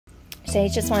So I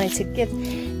just wanted to give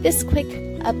this quick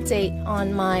update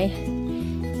on my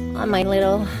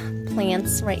little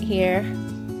plants right here.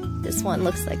 This one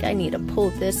looks like I need to pull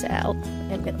this out.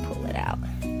 I'm gonna pull it out.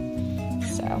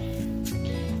 So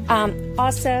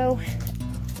also,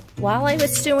 while I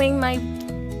was doing my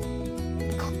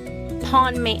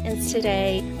pond maintenance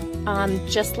today,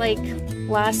 just like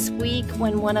last week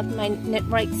when one of my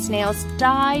Nerite snails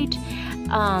died,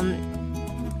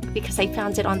 because I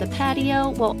found it on the patio,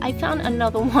 well, I found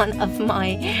another one of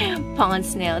my pond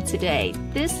snail today.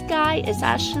 This guy is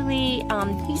actually,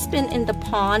 he's been in the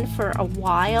pond for a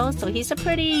while, so he's a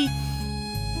pretty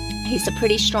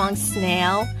strong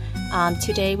snail.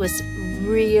 Today was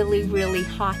really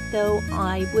hot though.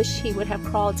 I wish he would have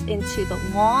crawled into the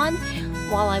lawn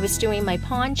while I was doing my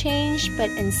pond change, but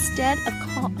instead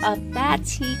of that,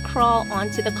 he crawled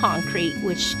onto the concrete,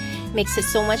 which makes it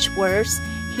so much worse.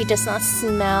 He does not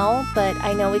smell, but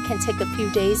I know it can take a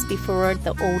few days before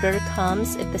the odor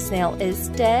comes if the snail is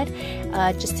dead.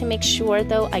 Just to make sure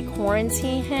though, I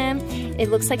quarantine him. It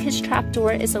looks like his trap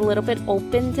door is a little bit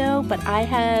open though, but I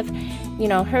have, you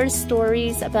know, heard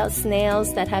stories about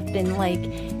snails that have been like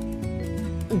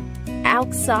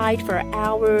outside for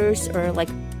hours, or like,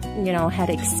 you know, had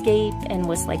escaped and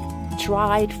was like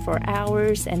dried for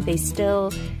hours and they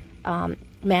still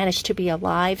managed to be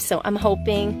alive. So I'm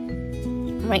hoping,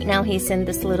 right now he's in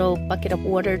this little bucket of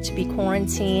water to be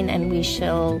quarantined, and we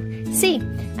shall see.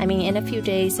 I mean, in a few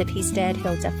days, if he's dead,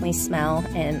 he'll definitely smell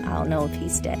and I'll know if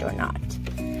he's dead or not.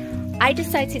 I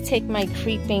decided to take my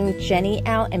creeping Jenny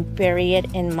out and bury it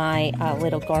in my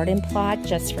little garden plot,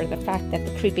 just for the fact that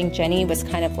the creeping Jenny was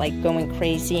kind of like going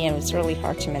crazy and it was really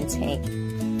hard to maintain.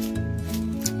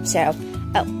 So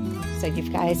you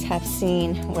guys have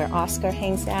seen where Oscar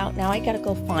hangs out. Now I gotta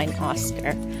go find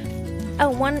Oscar. Oh,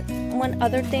 one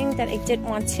other thing that I did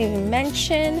want to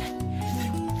mention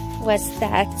was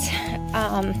that,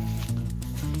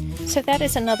 so that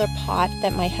is another pot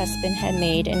that my husband had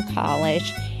made in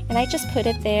college, and I just put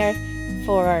it there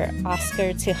for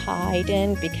Oscar to hide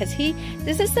in, because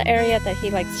this is the area that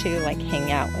he likes to like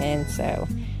hang out in, so,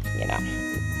 you know,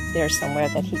 there's somewhere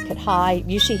that he could hide.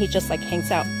 Usually he just like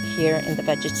hangs out here in the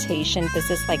vegetation.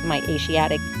 This is like my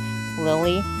Asiatic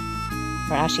lily.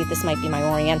 Or actually, this might be my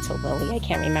Oriental lily. I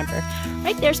can't remember.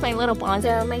 Right there's my little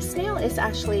bonsai. So my snail is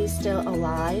actually still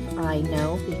alive. I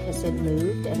know, because it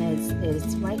moved and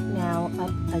it's right now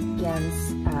up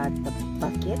against the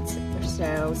bucket.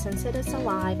 So since it is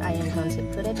alive, I am going to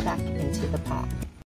put it back into the pond.